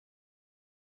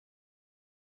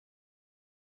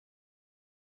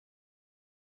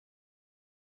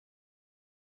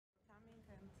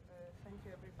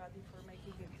everybody for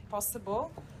making it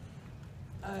possible.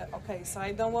 Okay, so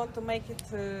I don't want to make it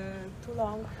too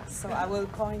long, so I will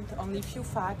point only a few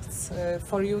facts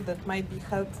for you that might be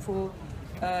helpful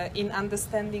in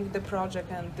understanding the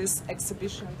project and this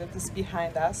exhibition that is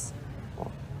behind us.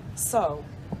 So,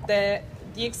 the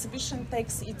exhibition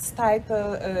takes its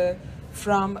title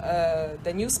from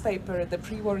the newspaper, the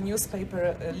pre-war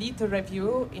newspaper Liter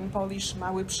Review, in Polish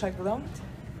Mały Przegląd.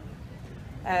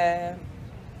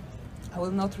 I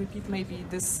will not repeat maybe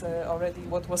this already,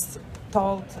 what was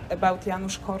told about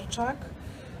Janusz Korczak.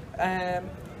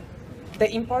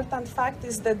 The important fact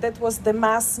is that that was the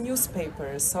mass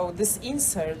newspaper. So this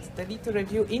insert, the Liter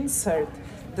Review insert,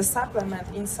 the supplement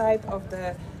inside of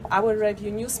our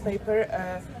review newspaper,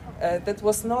 that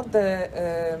was not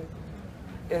the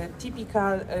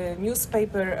typical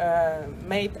newspaper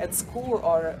made at school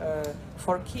or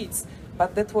for kids,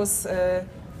 but that was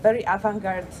very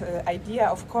avant-garde idea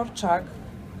of Korczak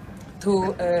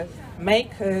to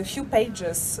make a few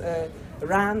pages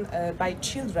run by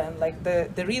children, like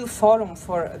the real forum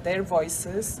for their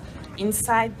voices,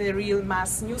 inside the real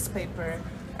mass newspaper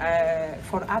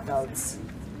for adults.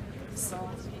 So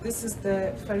this is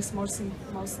the first most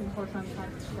important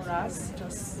fact for us,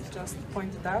 just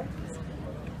pointed out.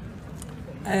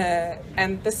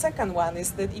 And the second one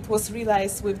is that it was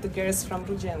realized with the girls from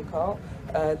Rudzienko,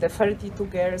 the 32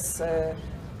 girls,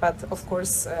 but of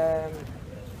course,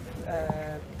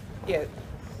 yeah,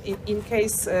 in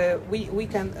case we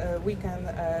can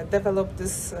develop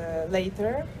this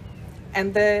later.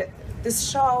 And this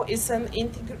show is an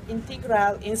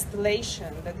integral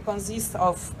installation that consists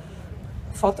of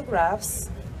photographs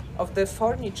of the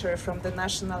furniture from the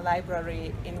National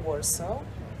Library in Warsaw,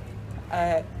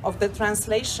 of the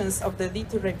translations of the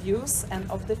Liter Reviews and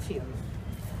of the film.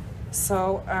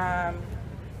 So,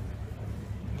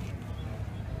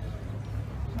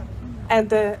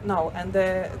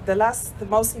 the last, the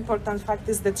most important fact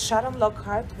is that Sharon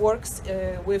Lockhart works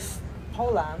with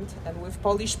Poland and with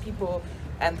Polish people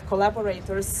and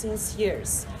collaborators since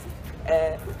years.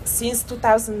 Since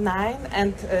 2009,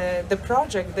 and the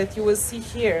project that you will see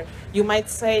here, you might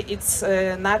say it's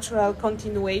a natural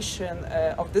continuation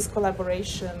of this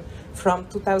collaboration from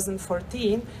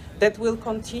 2014 that will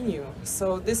continue.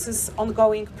 So this is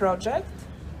ongoing project,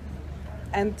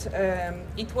 and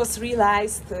it was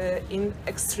realized in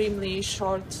extremely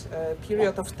short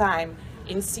period of time,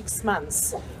 in 6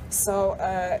 months. So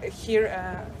here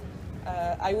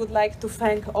I would like to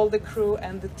thank all the crew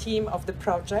and the team of the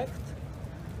project.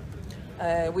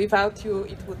 Without you,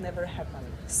 it would never happen.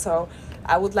 So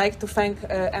I would like to thank,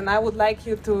 and I would like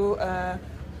you to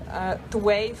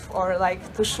wave or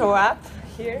like to show up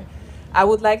here. I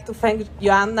would like to thank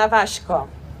Joanna Waśko.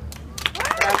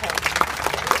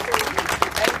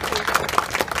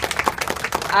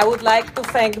 I would like to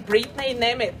thank Brittany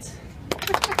Nemeth.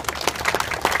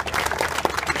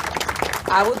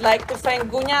 I would like to thank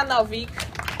Gunia Nowik.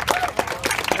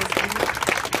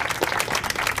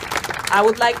 I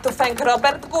would like to thank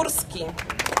Robert Górski.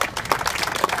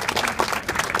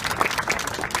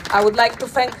 I would like to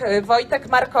thank Wojtek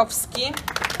Markowski.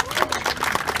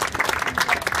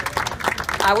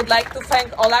 I would like to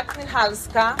thank Ola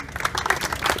Knychalska.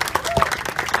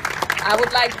 I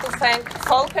would like to thank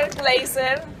Volker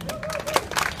Glaser.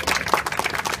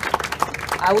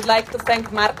 I would like to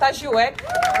thank Marta Ziółek.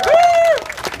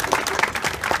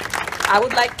 I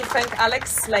would like to thank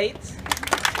Alex Slade.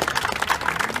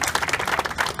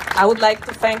 I would like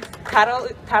to thank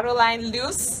Caroline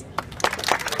Luce.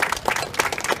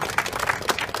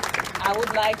 I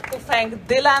would like to thank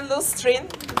Dylan Lustrin.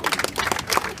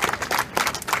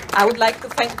 I would like to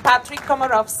thank Patrick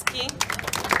Komorowski.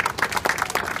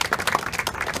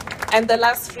 And the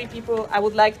last three people, I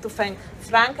would like to thank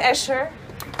Frank Escher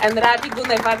and Radi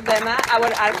Gunewardena,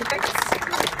 our architects,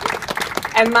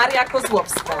 and Maria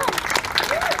Kozłowska.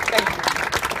 Thank you.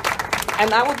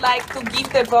 And I would like to give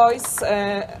the voice,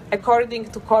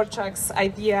 according to Korczak's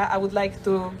idea, I would like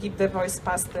to give the voice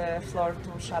past the floor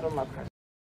to Sharon Lockhart.